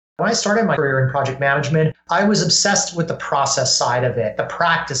When I started my career in project management, I was obsessed with the process side of it, the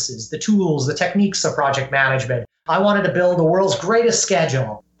practices, the tools, the techniques of project management. I wanted to build the world's greatest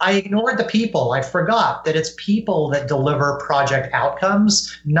schedule. I ignored the people. I forgot that it's people that deliver project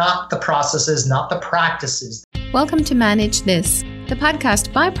outcomes, not the processes, not the practices. Welcome to Manage This, the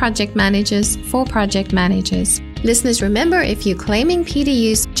podcast by project managers for project managers. Listeners, remember, if you're claiming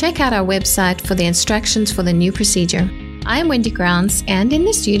PDUs, check out our website for the instructions for the new procedure. I'm Wendy Grounds, and in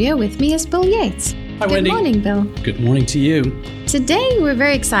the studio with me is Bill Yates. Hi, Wendy. Good morning, Bill. Good morning to you. Today, we're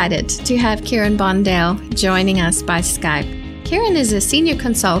very excited to have Kieran Bondale joining us by Skype. Kieran is a senior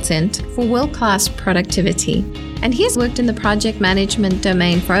consultant for world-class productivity, and he has worked in the project management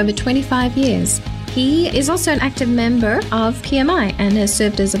domain for over 25 years. He is also an active member of PMI and has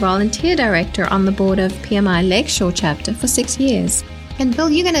served as a volunteer director on the board of PMI Lakeshore chapter for 6 years. And Bill,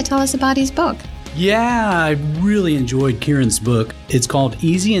 you're going to tell us about his book. Yeah, I really enjoyed Kieran's book. It's called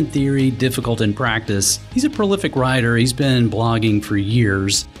Easy in Theory, Difficult in Practice. He's a prolific writer. He's been blogging for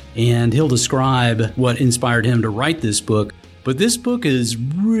years, and he'll describe what inspired him to write this book. But this book is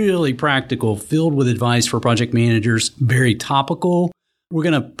really practical, filled with advice for project managers, very topical. We're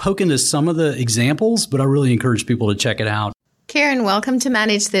going to poke into some of the examples, but I really encourage people to check it out. Kieran, welcome to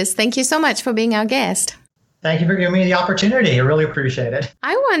Manage This. Thank you so much for being our guest. Thank you for giving me the opportunity. I really appreciate it.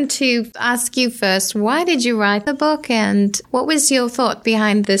 I want to ask you first, why did you write the book and what was your thought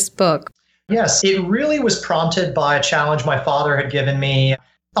behind this book? Yes, it really was prompted by a challenge my father had given me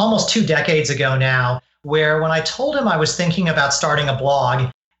almost 2 decades ago now, where when I told him I was thinking about starting a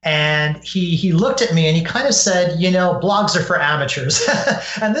blog, and he looked at me and he kind of said, you know, blogs are for amateurs.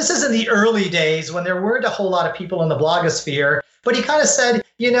 And this is in the early days when there weren't a whole lot of people in the blogosphere. But he kind of said,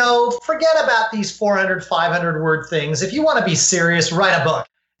 you know, forget about these 400, 500 word things. If you want to be serious, write a book.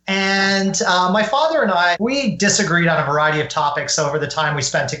 And my father and I, we disagreed on a variety of topics over the time we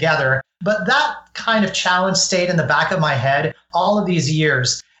spent together. But that kind of challenge stayed in the back of my head all of these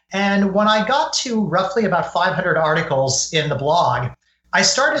years. And when I got to roughly about 500 articles in the blog, I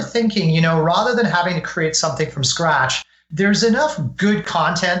started thinking, you know, rather than having to create something from scratch, there's enough good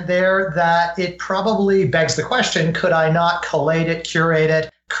content there that it probably begs the question, could I not collate it, curate it,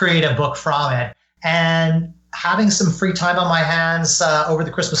 create a book from it? And having some free time on my hands over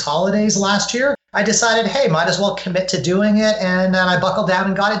the Christmas holidays last year, I decided, hey, might as well commit to doing it. And then I buckled down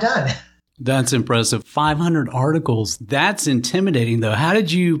and got it done. That's impressive. 500 articles. That's intimidating, though. How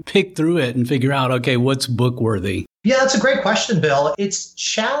did you pick through it and figure out, okay, what's book worthy? Yeah, that's a great question, Bill. It's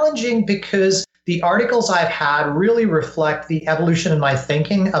challenging because the articles I've had really reflect the evolution in my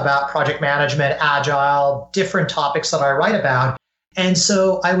thinking about project management, agile, different topics that I write about. And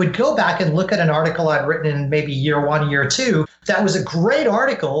so I would go back and look at an article I'd written in maybe year 1, year 2. That was a great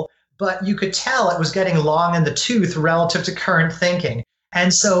article, but you could tell it was getting long in the tooth relative to current thinking.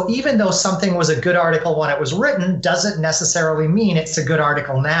 And so even though something was a good article when it was written, doesn't necessarily mean it's a good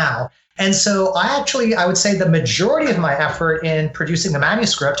article now. And so I would say the majority of my effort in producing the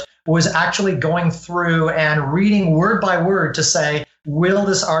manuscript was actually going through and reading word by word to say, will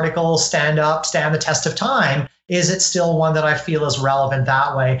this article stand the test of time? Is it still one that I feel is relevant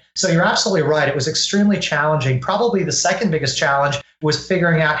that way? So you're absolutely right. It was extremely challenging. Probably the second biggest challenge was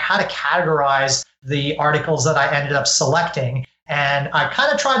figuring out how to categorize the articles that I ended up selecting. And I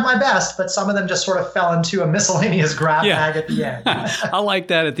kind of tried my best, but some of them just sort of fell into a miscellaneous grab bag at the end. I like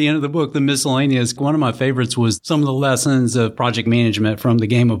that at the end of the book, the miscellaneous. One of my favorites was some of the lessons of project management from the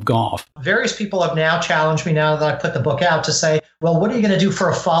game of golf. Various people have now challenged me now that I put the book out to say, well, what are you going to do for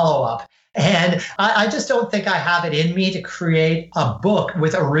a follow-up? And I just don't think I have it in me to create a book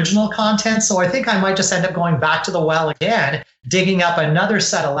with original content. So I think I might just end up going back to the well again, digging up another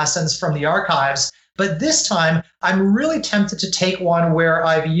set of lessons from the archives. But this time, I'm really tempted to take one where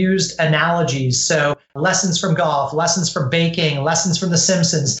I've used analogies. So lessons from golf, lessons from baking, lessons from The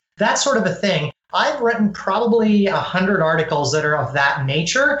Simpsons, that sort of a thing. I've written probably 100 articles that are of that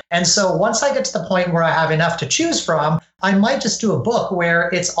nature. And so once I get to the point where I have enough to choose from, I might just do a book where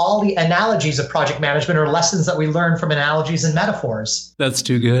it's all the analogies of project management or lessons that we learn from analogies and metaphors. That's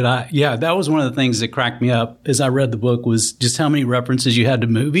too good. That was one of the things that cracked me up as I read the book was just how many references you had to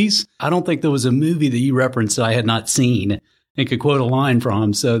movies. I don't think there was a movie that you referenced that I had not seen and could quote a line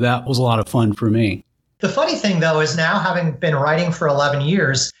from. So that was a lot of fun for me. The funny thing, though, is now having been writing for 11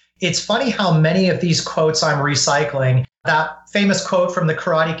 years, it's funny how many of these quotes I'm recycling. That famous quote from the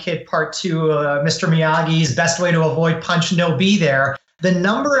Karate Kid Part 2, Mr. Miyagi's best way to avoid punch, no be there. The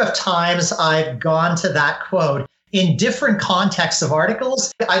number of times I've gone to that quote in different contexts of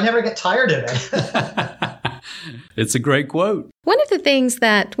articles, I never get tired of it. It's a great quote. One of the things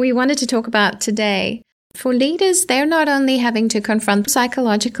that we wanted to talk about today For leaders, they're not only having to confront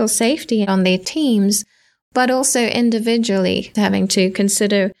psychological safety on their teams, but also individually having to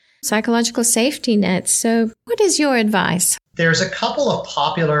consider psychological safety nets. So what is your advice? There's a couple of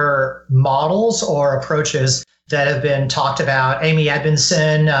popular models or approaches that have been talked about. Amy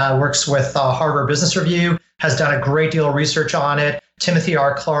Edmondson works with Harvard Business Review, has done a great deal of research on it. Timothy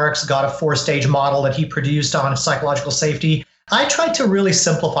R. Clark's got a 4-stage model that he produced on psychological safety. I tried to really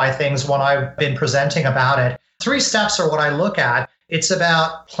simplify things when I've been presenting about it. 3 steps are what I look at. It's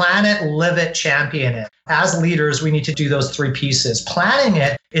about plan it, live it, champion it. As leaders, we need to do those 3 pieces. Planning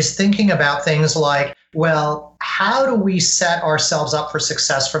it is thinking about things like, well, how do we set ourselves up for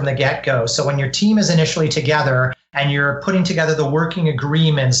success from the get-go? So when your team is initially together and you're putting together the working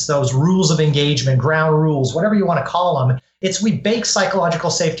agreements, those rules of engagement, ground rules, whatever you want to call them, we bake psychological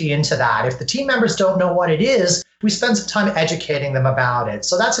safety into that. If the team members don't know what it is, we spend some time educating them about it.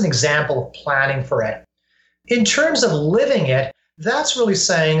 So that's an example of planning for it. In terms of living it, that's really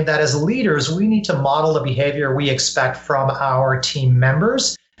saying that as leaders, we need to model the behavior we expect from our team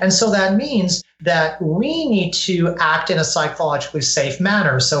members. And so that means that we need to act in a psychologically safe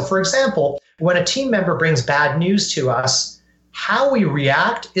manner. So for example, when a team member brings bad news to us, how we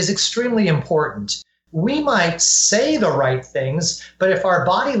react is extremely important. We might say the right things, but if our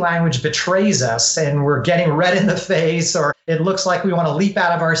body language betrays us and we're getting red in the face, or it looks like we want to leap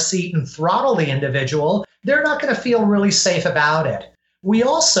out of our seat and throttle the individual, they're not going to feel really safe about it. We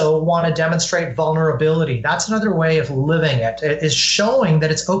also want to demonstrate vulnerability. That's another way of living it. It is showing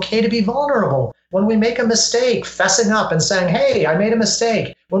that it's okay to be vulnerable. When we make a mistake, fessing up and saying, hey, I made a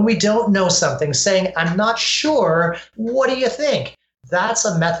mistake. When we don't know something, saying, I'm not sure, what do you think? That's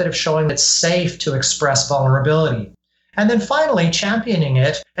a method of showing it's safe to express vulnerability. And then finally, championing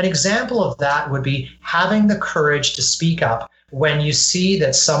it. An example of that would be having the courage to speak up when you see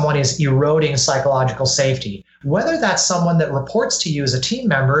that someone is eroding psychological safety, whether that's someone that reports to you as a team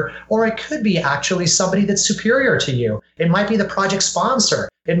member, or it could be actually somebody that's superior to you. It might be the project sponsor.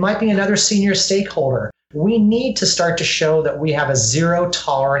 It might be another senior stakeholder. We need to start to show that we have a zero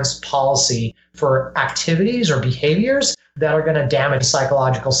tolerance policy for activities or behaviors that are going to damage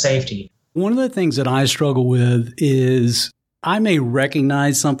psychological safety. One of the things that I struggle with is I may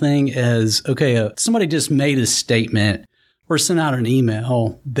recognize something as, okay, somebody just made a statement or sent out an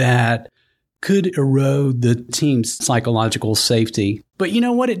email that could erode the team's psychological safety. But you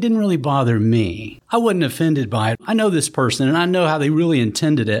know what? It didn't really bother me. I wasn't offended by it. I know this person and I know how they really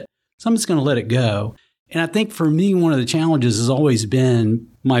intended it. So I'm just going to let it go. And I think for me, one of the challenges has always been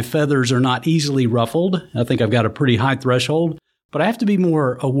my feathers are not easily ruffled. I think I've got a pretty high threshold, but I have to be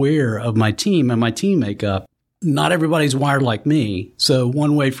more aware of my team and my team makeup. Not everybody's wired like me. So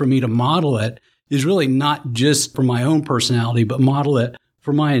one way for me to model it is really not just for my own personality, but model it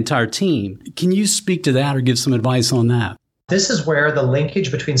for my entire team. Can you speak to that or give some advice on that? This is where the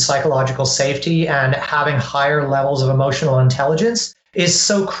linkage between psychological safety and having higher levels of emotional intelligence is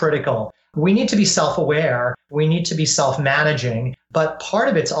so critical. We need to be self-aware. We need to be self-managing. But part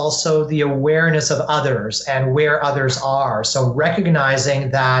of it's also the awareness of others and where others are. So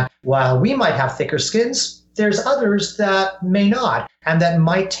recognizing that while we might have thicker skins, there's others that may not, and that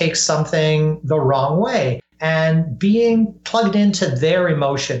might take something the wrong way. And being plugged into their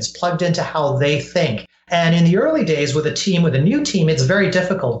emotions, plugged into how they think. And in the early days with a new team, it's very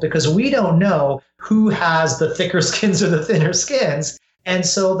difficult because we don't know who has the thicker skins or the thinner skins. And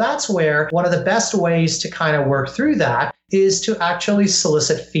so that's where one of the best ways to kind of work through that is to actually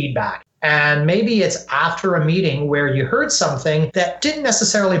solicit feedback. And maybe it's after a meeting where you heard something that didn't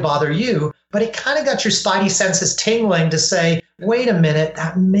necessarily bother you, but it kind of got your spidey senses tingling to say, wait a minute,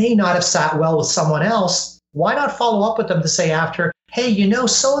 that may not have sat well with someone else. Why not follow up with them to say after, hey, you know,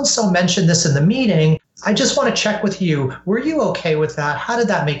 so-and-so mentioned this in the meeting. I just want to check with you. Were you okay with that? How did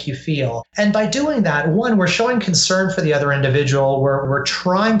that make you feel? And by doing that, one, we're showing concern for the other individual. We're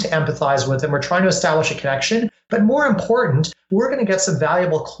trying to empathize with them. We're trying to establish a connection. But more important, we're going to get some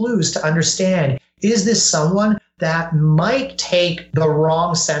valuable clues to understand, is this someone that might take the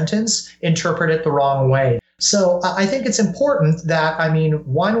wrong sentence, interpret it the wrong way? So I think it's important that,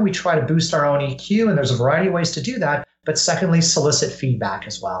 one, we try to boost our own EQ, and there's a variety of ways to do that. But secondly, solicit feedback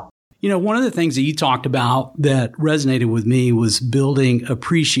as well. You know, one of the things that you talked about that resonated with me was building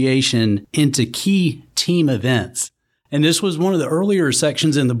appreciation into key team events. And this was one of the earlier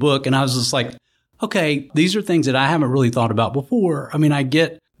sections in the book. And I was just like, okay, these are things that I haven't really thought about before. I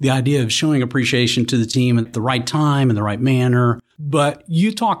get the idea of showing appreciation to the team at the right time and the right manner. But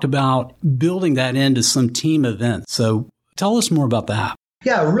you talked about building that into some team events. So tell us more about that.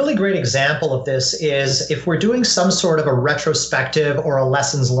 Yeah, a really great example of this is if we're doing some sort of a retrospective or a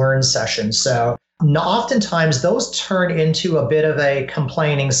lessons learned session. So oftentimes those turn into a bit of a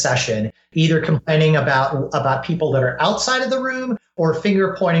complaining session, either complaining about people that are outside of the room or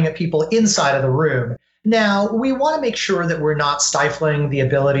finger pointing at people inside of the room. Now, we want to make sure that we're not stifling the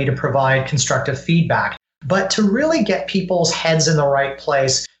ability to provide constructive feedback, but to really get people's heads in the right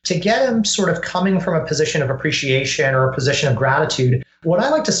place, to get them sort of coming from a position of appreciation or a position of gratitude, what I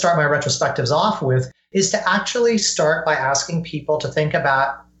like to start my retrospectives off with is to actually start by asking people to think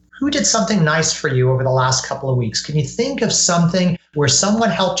about who did something nice for you over the last couple of weeks. Can you think of something where someone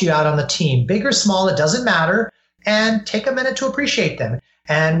helped you out on the team, big or small, it doesn't matter, and take a minute to appreciate them.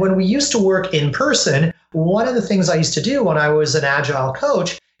 And when we used to work in person, one of the things I used to do when I was an agile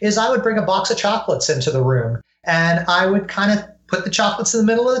coach is I would bring a box of chocolates into the room, and I would kind of put the chocolates in the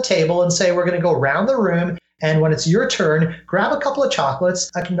middle of the table and say, we're going to go around the room. And when it's your turn, grab a couple of chocolates,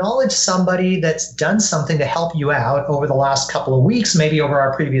 acknowledge somebody that's done something to help you out over the last couple of weeks, maybe over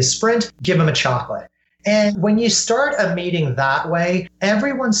our previous sprint, give them a chocolate. And when you start a meeting that way,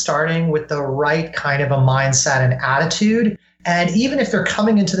 everyone's starting with the right kind of a mindset and attitude. And even if they're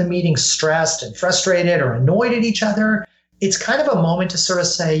coming into the meeting stressed and frustrated or annoyed at each other, it's kind of a moment to sort of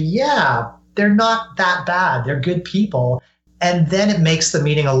say, yeah, they're not that bad. They're good people. And then it makes the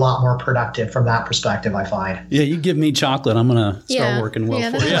meeting a lot more productive from that perspective, I find. Yeah, you give me chocolate, I'm going to start working well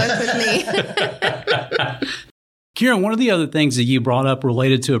for you. That'll work with me. Kieran, one of the other things that you brought up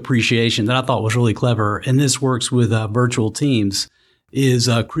related to appreciation that I thought was really clever, and this works with virtual teams, is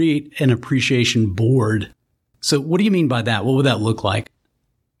create an appreciation board. So what do you mean by that? What would that look like?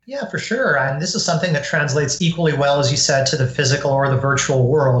 Yeah, for sure. And this is something that translates equally well, as you said, to the physical or the virtual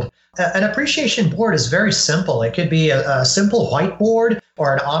world. An appreciation board is very simple. It could be a simple whiteboard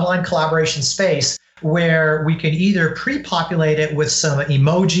or an online collaboration space where we can either pre-populate it with some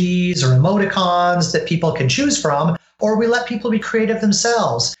emojis or emoticons that people can choose from, or we let people be creative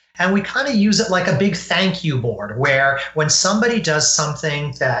themselves. And we kind of use it like a big thank you board, where when somebody does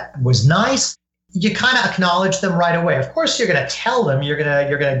something that was nice, you kind of acknowledge them right away. Of course, you're going to tell them, you're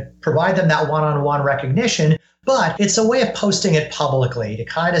going to provide them that one-on-one recognition, but it's a way of posting it publicly to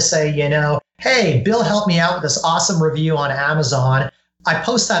kind of say, hey, Bill helped me out with this awesome review on Amazon. I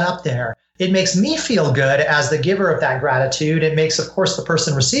post that up there. It makes me feel good as the giver of that gratitude. It makes, of course, the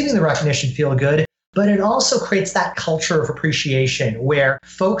person receiving the recognition feel good, but it also creates that culture of appreciation where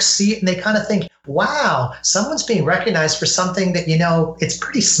folks see it and they kind of think, wow, someone's being recognized for something that, it's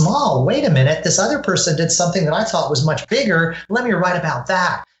pretty small. Wait a minute, this other person did something that I thought was much bigger. Let me write about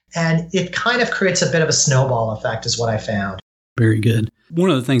that. And it kind of creates a bit of a snowball effect is what I found. Very good. One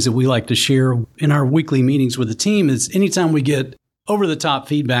of the things that we like to share in our weekly meetings with the team is anytime we get over-the-top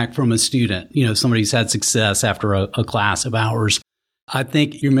feedback from a student, somebody's had success after a class of ours, I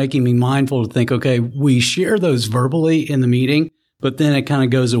think you're making me mindful to think, okay, we share those verbally in the meeting, but then it kind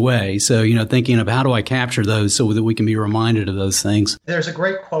of goes away. So, thinking of how do I capture those so that we can be reminded of those things. There's a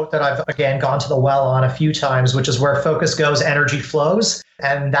great quote that I've, again, gone to the well on a few times, which is where focus goes, energy flows.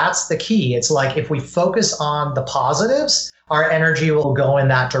 And that's the key. It's like if we focus on the positives, our energy will go in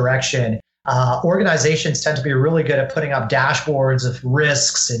that direction. Organizations tend to be really good at putting up dashboards of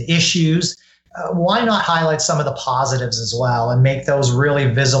risks and issues. Why not highlight some of the positives as well and make those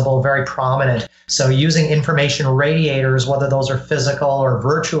really visible, very prominent? So using information radiators, whether those are physical or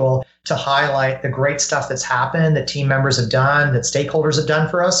virtual, to highlight the great stuff that's happened, that team members have done, that stakeholders have done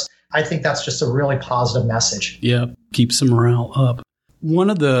for us, I think that's just a really positive message. Yeah, keeps the morale up.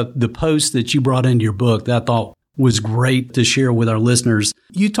 One of the posts that you brought into your book that I thought was great to share with our listeners,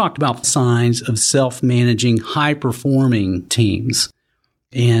 you talked about signs of self-managing, high-performing teams.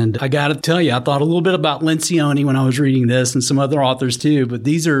 And I got to tell you, I thought a little bit about Lencioni when I was reading this and some other authors too, but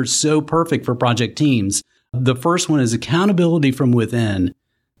these are so perfect for project teams. The first one is accountability from within.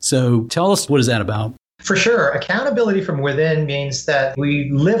 So tell us, what is that about? For sure. Accountability from within means that we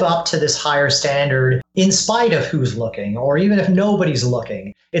live up to this higher standard in spite of who's looking, or even if nobody's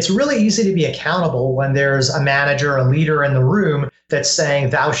looking. It's really easy to be accountable when there's a manager, a leader in the room that's saying,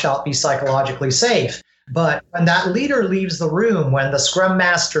 thou shalt be psychologically safe. But when that leader leaves the room, when the scrum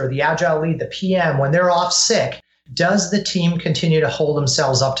master, the agile lead, the PM, when they're off sick, does the team continue to hold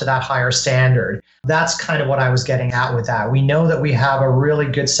themselves up to that higher standard? That's kind of what I was getting at with that. We know that we have a really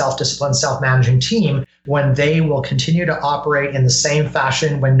good self-disciplined, self-managing team when they will continue to operate in the same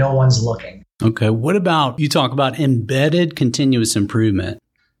fashion when no one's looking. Okay. What about, you talk about embedded continuous improvement.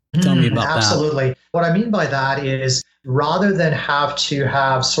 Tell me about absolutely. that. What I mean by that is rather than have to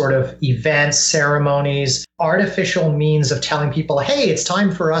have sort of events, ceremonies, artificial means of telling people, hey, it's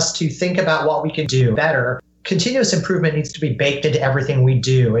time for us to think about what we can do better, continuous improvement needs to be baked into everything we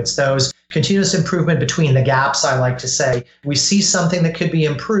do. It's those continuous improvement between the gaps, I like to say. We see something that could be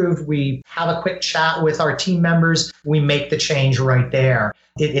improved. We have a quick chat with our team members. We make the change right there.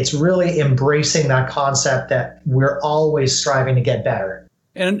 It's really embracing that concept that we're always striving to get better.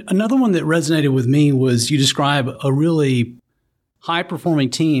 And another one that resonated with me was you describe a really high-performing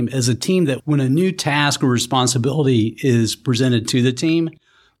team as a team that when a new task or responsibility is presented to the team,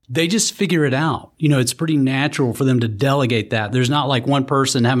 they just figure it out. You know, it's pretty natural for them to delegate that. There's not like one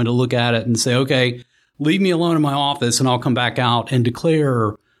person having to look at it and say, okay, leave me alone in my office and I'll come back out and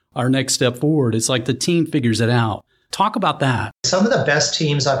declare our next step forward. It's like the team figures it out. Talk about that. Some of the best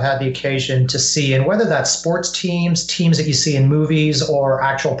teams I've had the occasion to see, and whether that's sports teams, teams that you see in movies, or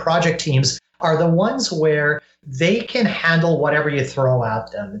actual project teams, are the ones where they can handle whatever you throw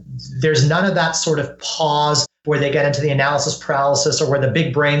at them. There's none of that sort of pause where they get into the analysis paralysis or where the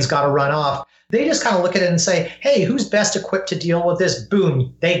big brain's got to run off. They just kind of look at it and say, hey, who's best equipped to deal with this?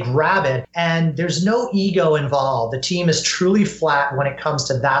 Boom, they grab it. And there's no ego involved. The team is truly flat when it comes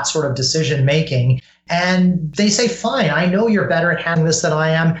to that sort of decision making. And they say, fine, I know you're better at handling this than I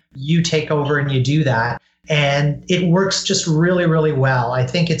am. You take over and you do that. And it works just really, really well. I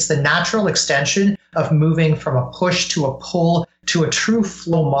think it's the natural extension of moving from a push to a pull to a true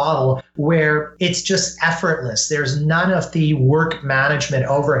flow model where it's just effortless. There's none of the work management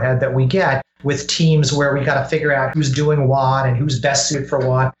overhead that we get with teams where we got to figure out who's doing what and who's best suited for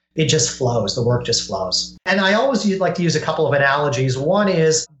what. It just flows. The work just flows. And I always like to use a couple of analogies. One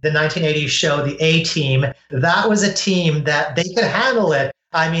is the 1980s show, The A-Team. That was a team that they could handle it.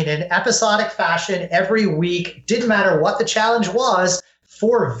 I mean, in episodic fashion, every week, didn't matter what the challenge was,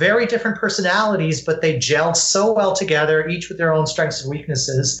 4 very different personalities, but they gelled so well together, each with their own strengths and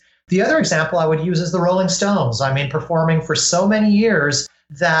weaknesses. The other example I would use is the Rolling Stones. I mean, performing for so many years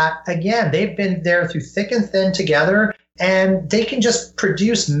that, again, they've been there through thick and thin together, and they can just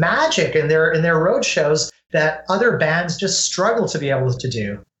produce magic in their road shows that other bands just struggle to be able to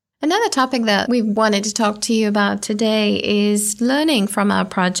do. Another topic that we wanted to talk to you about today is learning from our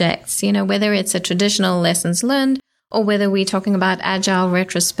projects, you know, whether it's a traditional lessons learned or whether we're talking about agile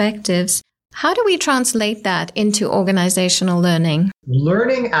retrospectives. How do we translate that into organizational learning?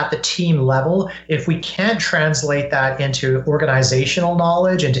 Learning at the team level, if we can't translate that into organizational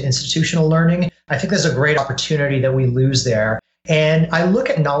knowledge, into institutional learning, I think there's a great opportunity that we lose there. And I look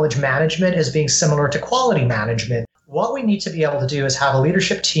at knowledge management as being similar to quality management. What we need to be able to do is have a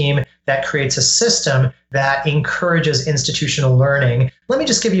leadership team that creates a system that encourages institutional learning. Let me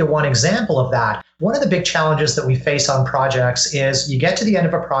just give you one example of that. One of the big challenges that we face on projects is you get to the end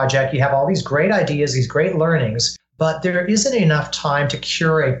of a project, you have all these great ideas, these great learnings, but there isn't enough time to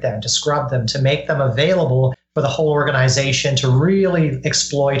curate them, to scrub them, to make them available for the whole organization to really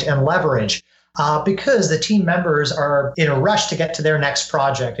exploit and leverage. Because the team members are in a rush to get to their next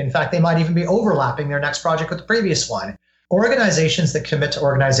project. In fact, they might even be overlapping their next project with the previous one. Organizations that commit to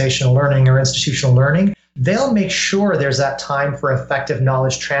organizational learning or institutional learning, they'll make sure there's that time for effective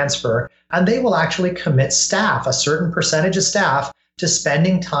knowledge transfer, and they will actually commit staff, a certain percentage of staff, to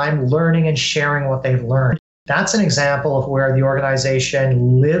spending time learning and sharing what they've learned. That's an example of where the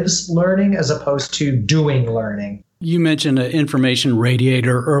organization lives learning as opposed to doing learning. You mentioned an information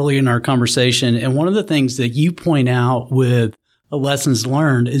radiator early in our conversation, and one of the things that you point out with lessons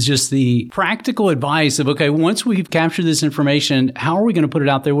learned is just the practical advice of, okay, once we've captured this information, how are we going to put it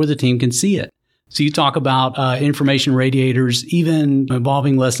out there where the team can see it? So you talk about information radiators, even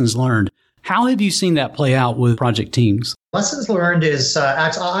involving lessons learned. How have you seen that play out with project teams? Lessons learned is,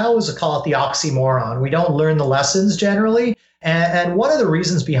 I always call it the oxymoron. We don't learn the lessons generally. And one of the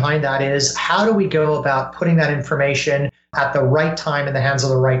reasons behind that is how do we go about putting that information at the right time in the hands of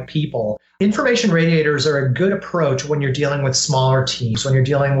the right people? Information radiators are a good approach when you're dealing with smaller teams, when you're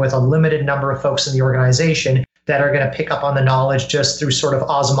dealing with a limited number of folks in the organization that are going to pick up on the knowledge just through sort of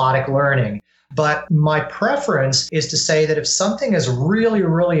osmotic learning. But my preference is to say that if something is really,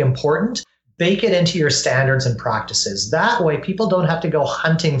 really important, bake it into your standards and practices. That way, people don't have to go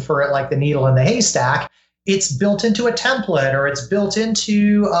hunting for it like the needle in the haystack. It's built into a template or it's built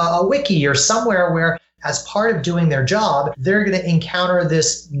into a wiki or somewhere where, as part of doing their job, they're going to encounter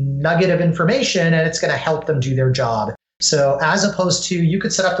this nugget of information and it's going to help them do their job. So as opposed to, you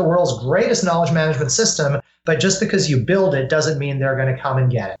could set up the world's greatest knowledge management system, but just because you build it doesn't mean they're going to come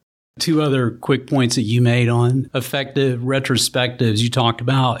and get it. 2 other quick points that you made on effective retrospectives you talked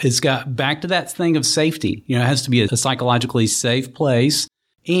about. It's got back to that thing of safety. You know, it has to be a psychologically safe place.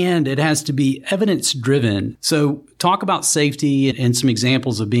 And it has to be evidence-driven. So talk about safety and some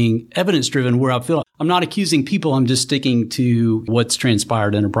examples of being evidence-driven where I feel I'm not accusing people, I'm just sticking to what's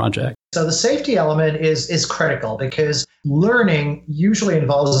transpired in a project. So the safety element is critical because learning usually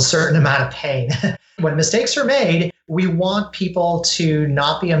involves a certain amount of pain. When mistakes are made, we want people to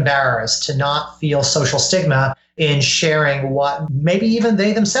not be embarrassed, to not feel social stigma in sharing what maybe even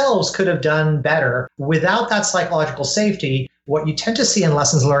they themselves could have done better. Without that psychological safety, what you tend to see in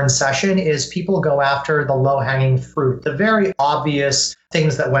lessons learned session is people go after the low-hanging fruit, the very obvious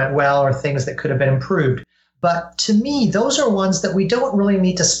things that went well or things that could have been improved. But to me, those are ones that we don't really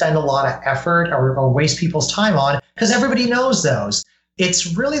need to spend a lot of effort or waste people's time on because everybody knows those.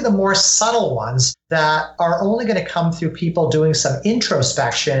 It's really the more subtle ones that are only going to come through people doing some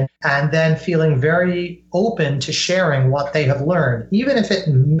introspection and then feeling very open to sharing what they have learned, even if it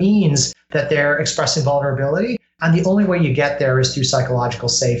means that they're expressing vulnerability. And the only way you get there is through psychological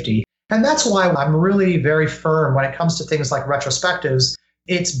safety. And that's why I'm really very firm when it comes to things like retrospectives.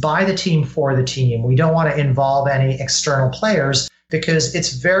 It's by the team for the team. We don't want to involve any external players because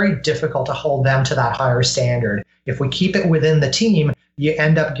it's very difficult to hold them to that higher standard. If we keep it within the team, you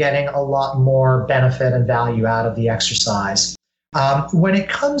end up getting a lot more benefit and value out of the exercise. When it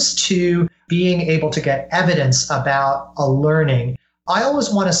comes to being able to get evidence about a learning, I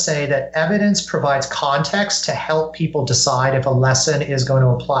always want to say that evidence provides context to help people decide if a lesson is going to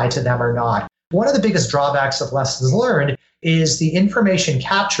apply to them or not. One of the biggest drawbacks of lessons learned is the information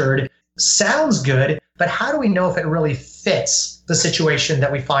captured sounds good, but how do we know if it really fits the situation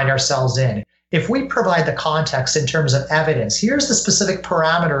that we find ourselves in? If we provide the context in terms of evidence, here's the specific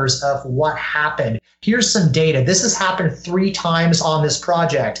parameters of what happened. Here's some data. This has happened 3 times on this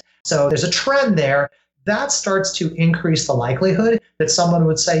project. So there's a trend there. That starts to increase the likelihood that someone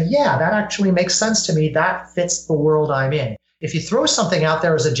would say, yeah, that actually makes sense to me. That fits the world I'm in. If you throw something out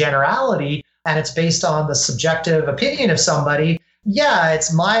there as a generality and it's based on the subjective opinion of somebody, yeah,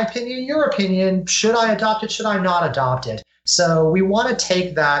 it's my opinion, your opinion. Should I adopt it? Should I not adopt it? So we want to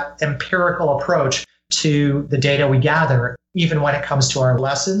take that empirical approach to the data we gather, even when it comes to our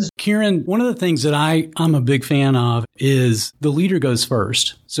lessons. Kieran, one of the things that I'm a big fan of is the leader goes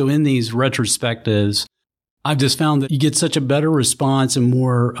first. So in these retrospectives, I've just found that you get such a better response and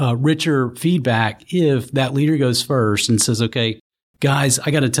more richer feedback if that leader goes first and says, okay, guys,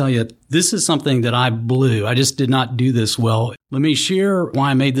 I got to tell you, this is something that I blew. I just did not do this well. Let me share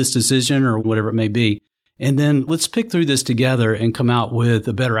why I made this decision or whatever it may be. And then let's pick through this together and come out with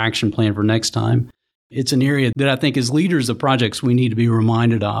a better action plan for next time. It's an area that I think as leaders of projects, we need to be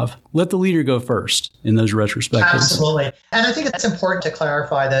reminded of. Let the leader go first in those retrospectives. Absolutely. And I think it's important to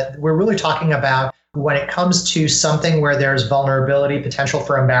clarify that we're really talking about when it comes to something where there's vulnerability, potential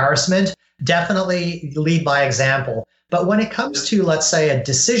for embarrassment, definitely lead by example. But when it comes to, let's say, a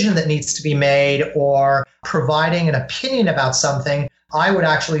decision that needs to be made or providing an opinion about something, I would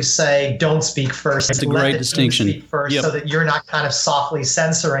actually say don't speak first. That's a great distinction. Speak first so that you're not kind of softly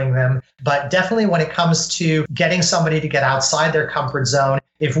censoring them. But definitely when it comes to getting somebody to get outside their comfort zone,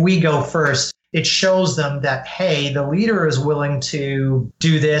 if we go first, it shows them that, hey, the leader is willing to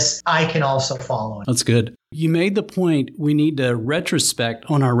do this. I can also follow it. That's good. You made the point we need to retrospect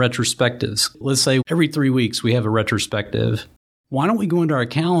on our retrospectives. Let's say every 3 weeks we have a retrospective. Why don't we go into our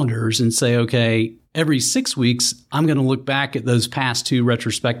calendars and say, okay, every 6 weeks, I'm going to look back at those past 2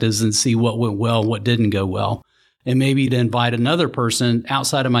 retrospectives and see what went well, what didn't go well. And maybe to invite another person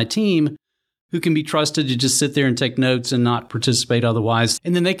outside of my team who can be trusted to just sit there and take notes and not participate otherwise.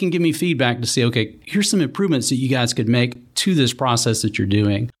 And then they can give me feedback to say, okay, here's some improvements that you guys could make to this process that you're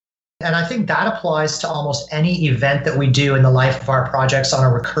doing. And I think that applies to almost any event that we do in the life of our projects on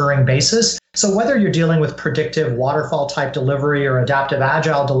a recurring basis. So whether you're dealing with predictive waterfall type delivery or adaptive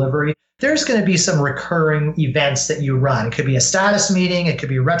agile delivery, there's going to be some recurring events that you run. It could be a status meeting, it could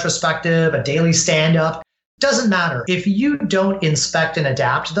be a retrospective, a daily stand-up. Doesn't matter. If you don't inspect and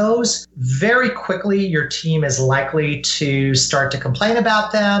adapt those, very quickly your team is likely to start to complain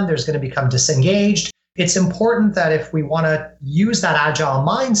about them. There's going to become disengaged. It's important that if we want to use that agile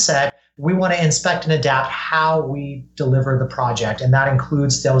mindset, we want to inspect and adapt how we deliver the project, and that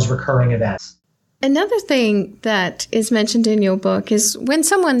includes those recurring events. Another thing that is mentioned in your book is when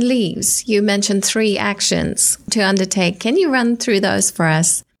someone leaves, you mentioned 3 actions to undertake. Can you run through those for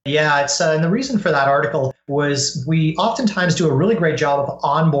us? Yeah, and the reason for that article was we oftentimes do a really great job of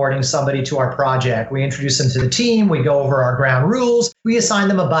onboarding somebody to our project. We introduce them to the team, we go over our ground rules, we assign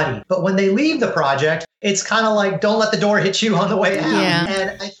them a buddy. But when they leave the project, it's kind of like, don't let the door hit you on the way out. Yeah.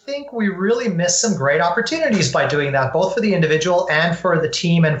 And I think we really miss some great opportunities by doing that, both for the individual and for the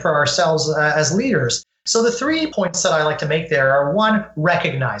team and for ourselves as leaders. So the 3 points that I like to make there are 1,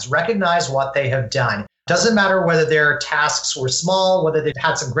 recognize what they have done. Doesn't matter whether their tasks were small, whether they've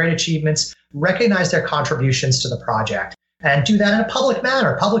had some great achievements, recognize their contributions to the project. and do that in a public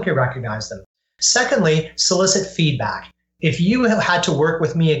manner, publicly recognize them. Secondly, solicit feedback. If you had to work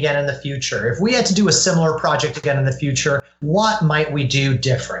with me again in the future, if we had to do a similar project again in the future, what might we do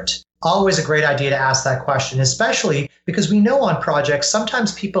different? Always a great idea to ask that question, especially because we know on projects,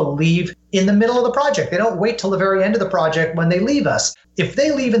 sometimes people leave in the middle of the project. They don't wait till the very end of the project when they leave us. If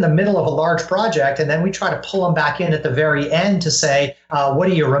they leave in the middle of a large project and then we try to pull them back in at the very end to say, what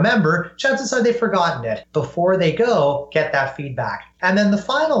do you remember? Chances are they've forgotten it. Before they go, get that feedback. And then the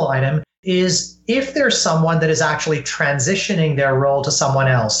final item is if there's someone that is actually transitioning their role to someone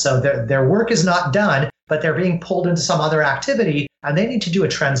else. So their work is not done, but they're being pulled into some other activity and they need to do a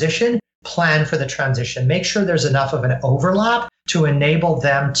transition, plan for the transition. Make sure there's enough of an overlap to enable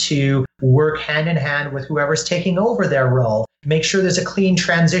them to work hand in hand with whoever's taking over their role. Make sure there's a clean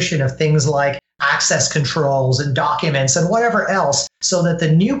transition of things like access controls and documents and whatever else so that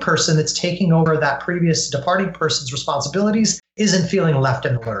the new person that's taking over that previous departing person's responsibilities isn't feeling left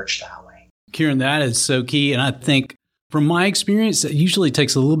in the lurch that way. Kieran, that is so key. And I think from my experience, it usually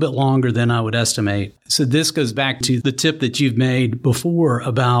takes a little bit longer than I would estimate. So this goes back to the tip that you've made before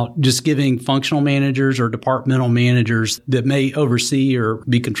about just giving functional managers or departmental managers that may oversee or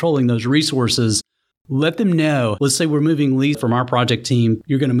be controlling those resources, let them know. Let's say we're moving leads from our project team.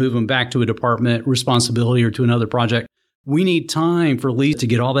 You're going to move them back to a department responsibility or to another project. We need time for leads to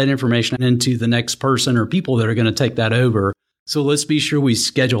get all that information into the next person or people that are going to take that over. So let's be sure we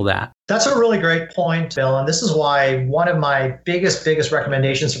schedule that. That's a really great point, Bill. And this is why one of my biggest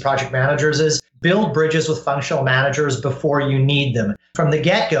recommendations to project managers is build bridges with functional managers before you need them. From the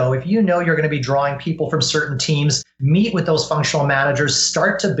get-go, if you know you're going to be drawing people from certain teams, meet with those functional managers,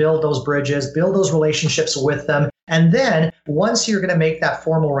 start to build those bridges, build those relationships with them. And then once you're going to make that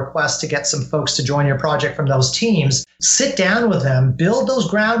formal request to get some folks to join your project from those teams, sit down with them, build those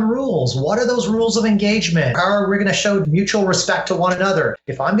ground rules. What are those rules of engagement? How are we going to show mutual respect to one another?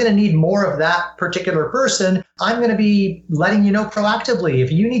 If I'm going to need more of that particular person, I'm going to be letting you know proactively.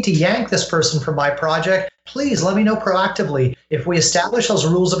 If you need to yank this person from my project, please let me know proactively. If we establish those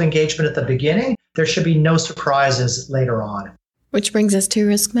rules of engagement at the beginning, there should be no surprises later on. Which brings us to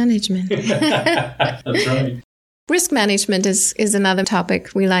risk management. That's right. Risk management is another topic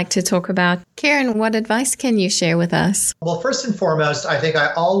we like to talk about. Kieran, what advice can you share with us? Well, first and foremost, I think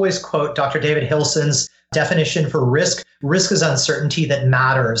I always quote Dr. David Hilson's definition for risk. Risk is uncertainty that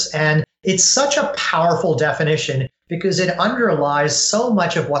matters. And it's such a powerful definition because it underlies so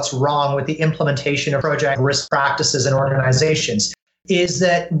much of what's wrong with the implementation of project risk practices in organizations. Is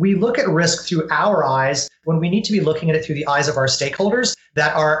that we look at risk through our eyes when we need to be looking at it through the eyes of our stakeholders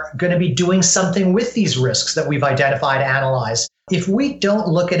that are going to be doing something with these risks that we've identified, analyzed. If we don't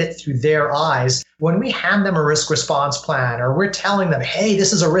look at it through their eyes, when we hand them a risk response plan or we're telling them, hey,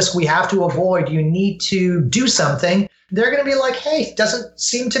 this is a risk we have to avoid, you need to do something, they're going to be like, hey, doesn't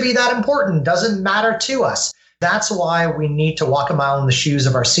seem to be that important, doesn't matter to us. That's why we need to walk a mile in the shoes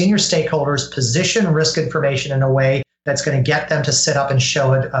of our senior stakeholders, position risk information in a way that's going to get them to sit up and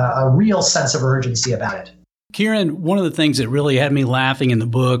show it a real sense of urgency about it. Kieran, one of the things that really had me laughing in the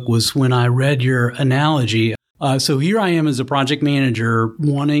book was when I read your analogy. So here I am as a project manager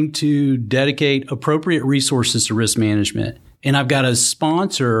wanting to dedicate appropriate resources to risk management. And I've got a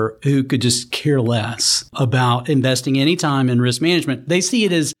sponsor who could just care less about investing any time in risk management. They see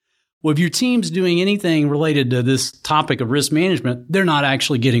it as, well, if your team's doing anything related to this topic of risk management, they're not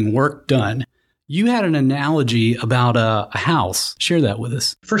actually getting work done. You had an analogy about a house. Share that with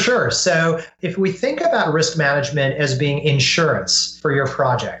us. For sure. So if we think about risk management as being insurance for your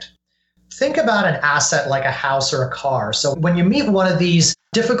project, think about an asset like a house or a car. So when you meet one of these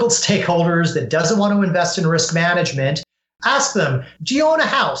difficult stakeholders that doesn't want to invest in risk management, ask them, do you own a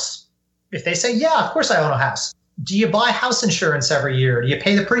house? If they say, yeah, of course I own a house. Do you buy house insurance every year? Do you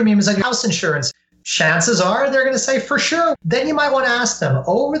pay the premiums on your house insurance? Chances are they're going to say for sure. Then you might want to ask them,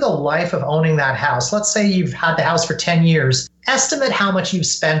 over the life of owning that house, let's say you've had the house for 10 years, estimate how much you've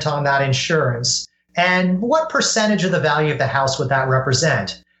spent on that insurance and what percentage of the value of the house would that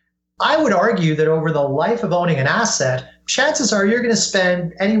represent? I would argue that over the life of owning an asset, chances are you're going to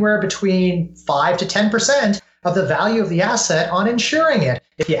spend anywhere between 5 to 10% of the value of the asset on insuring it,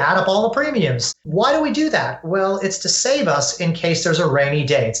 if you add up all the premiums. Why do we do that? Well, it's to save us in case there's a rainy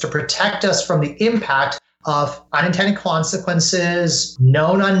day. It's to protect us from the impact of unintended consequences,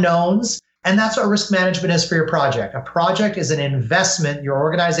 known unknowns, and that's what risk management is for your project. A project is an investment your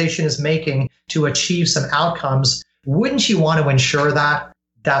organization is making to achieve some outcomes. Wouldn't you want to ensure that?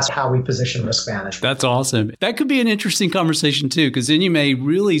 That's how we position risk management. That's awesome. That could be an interesting conversation too, because then you may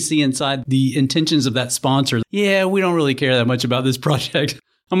really see inside the intentions of that sponsor. Yeah, we don't really care that much about this project.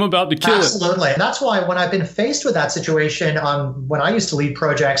 I'm about to kill it. Absolutely. That's why when I've been faced with that situation when I used to lead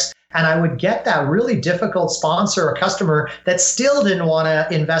projects, and I would get that really difficult sponsor or customer that still didn't want to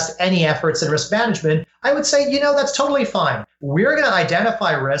invest any efforts in risk management, I would say, that's totally fine. We're going to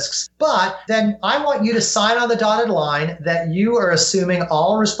identify risks, but then I want you to sign on the dotted line that you are assuming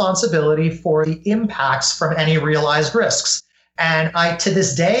all responsibility for the impacts from any realized risks. And to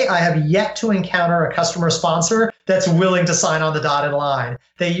this day, I have yet to encounter a customer sponsor that's willing to sign on the dotted line.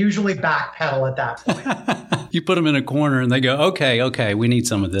 They usually backpedal at that point. You put them in a corner and they go, okay, we need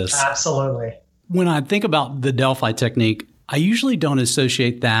some of this. Absolutely. When I think about the Delphi technique, I usually don't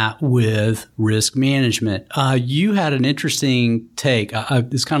associate that with risk management. You had an interesting take.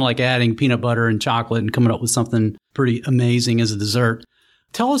 It's kind of like adding peanut butter and chocolate and coming up with something pretty amazing as a dessert.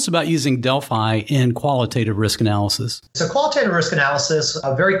 Tell us about using Delphi in qualitative risk analysis. So qualitative risk analysis,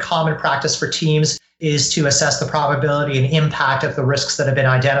 a very common practice for teams, is to assess the probability and impact of the risks that have been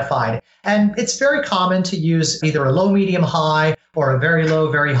identified. And it's very common to use either a low, medium, high, or a very low,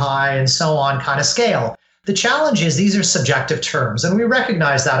 very high, and so on kind of scale. The challenge is these are subjective terms, and we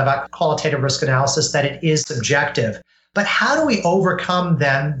recognize that about qualitative risk analysis, that it is subjective. But how do we overcome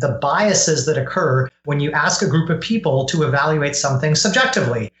then the biases that occur when you ask a group of people to evaluate something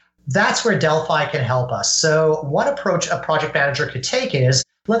subjectively? That's where Delphi can help us. So one approach a project manager could take is,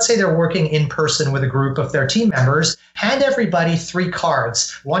 let's say they're working in person with a group of their team members, hand everybody 3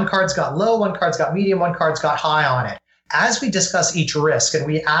 cards. One card's got low, one card's got medium, one card's got high on it. As we discuss each risk and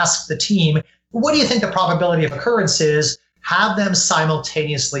we ask the team, what do you think the probability of occurrence is? Have them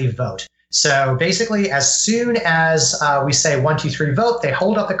simultaneously vote. So basically, as soon as we say 1, 2, 3, vote, they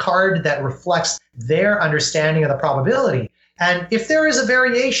hold up the card that reflects their understanding of the probability. And if there is a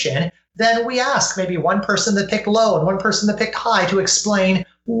variation, then we ask maybe one person that picked low and one person that picked high to explain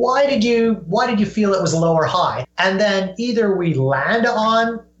why did you feel it was low or high? And then either we land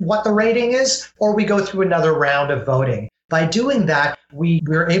on what the rating is or we go through another round of voting. By doing that,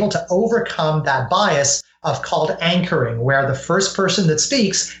 we're able to overcome that bias called anchoring, where the first person that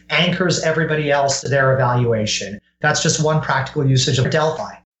speaks anchors everybody else to their evaluation. That's just one practical usage of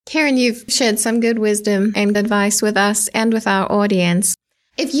Delphi. Kieran, you've shared some good wisdom and advice with us and with our audience.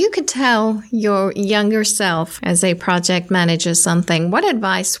 If you could tell your younger self as a project manager something, what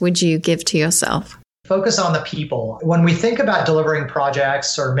advice would you give to yourself? Focus on the people. When we think about delivering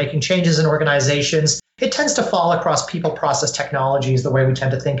projects or making changes in organizations, it tends to fall across people, process, technologies, the way we tend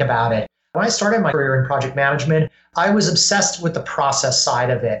to think about it. When I started my career in project management, I was obsessed with the process side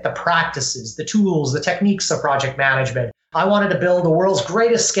of it, the practices, the tools, the techniques of project management. I wanted to build the world's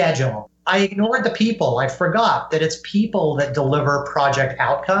greatest schedule. I ignored the people. I forgot that it's people that deliver project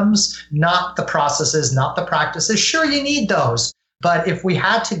outcomes, not the processes, not the practices. Sure, you need those. But if we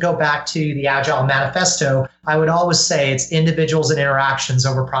had to go back to the Agile Manifesto, I would always say it's individuals and interactions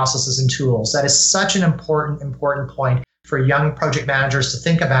over processes and tools. That is such an important point for young project managers to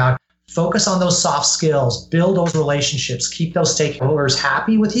think about. Focus on those soft skills, build those relationships, keep those stakeholders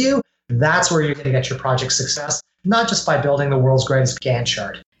happy with you. That's where you're going to get your project success, not just by building the world's greatest Gantt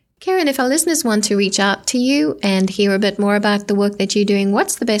chart. Kieran, if our listeners want to reach out to you and hear a bit more about the work that you're doing,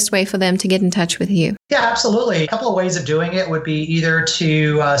 what's the best way for them to get in touch with you? Yeah, absolutely. A couple of ways of doing it would be either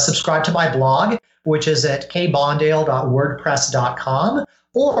to subscribe to my blog, which is at kbondale.wordpress.com,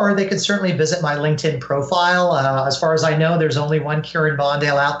 or they could certainly visit my LinkedIn profile. As far as I know, there's only one Kieran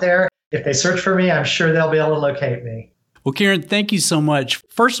Bondale out there. If they search for me, I'm sure they'll be able to locate me. Well, Kieran, thank you so much.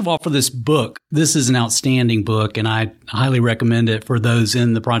 First of all, for this book. This is an outstanding book, and I highly recommend it for those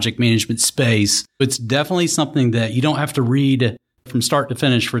in the project management space. It's definitely something that you don't have to read from start to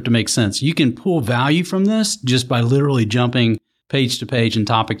finish for it to make sense. You can pull value from this just by literally jumping page to page and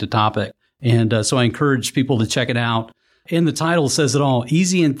topic to topic. And so I encourage people to check it out. And the title says it all.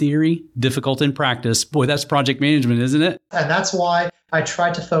 Easy in theory, difficult in practice. Boy, that's project management, isn't it? And that's why I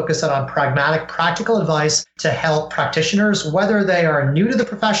try to focus on pragmatic, practical advice to help practitioners, whether they are new to the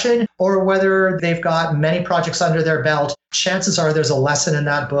profession or whether they've got many projects under their belt. Chances are there's a lesson in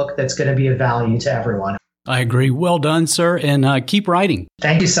that book that's going to be of value to everyone. I agree. Well done, sir. And keep writing.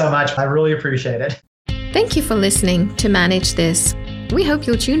 Thank you so much. I really appreciate it. Thank you for listening to Manage This. We hope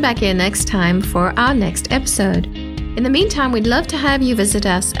you'll tune back in next time for our next episode. In the meantime, we'd love to have you visit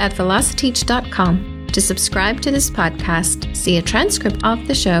us at velociteach.com to subscribe to this podcast, see a transcript of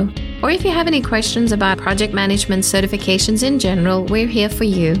the show, or if you have any questions about project management certifications in general, we're here for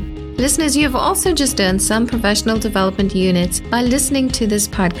you. Listeners, you have also just earned some professional development units by listening to this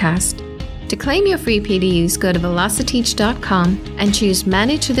podcast. To claim your free PDUs, go to velociteach.com and choose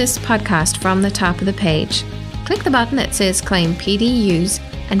Manage This Podcast from the top of the page. Click the button that says Claim PDUs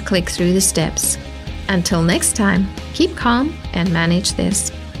and click through the steps. Until next time, keep calm and manage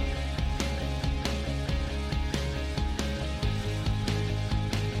this.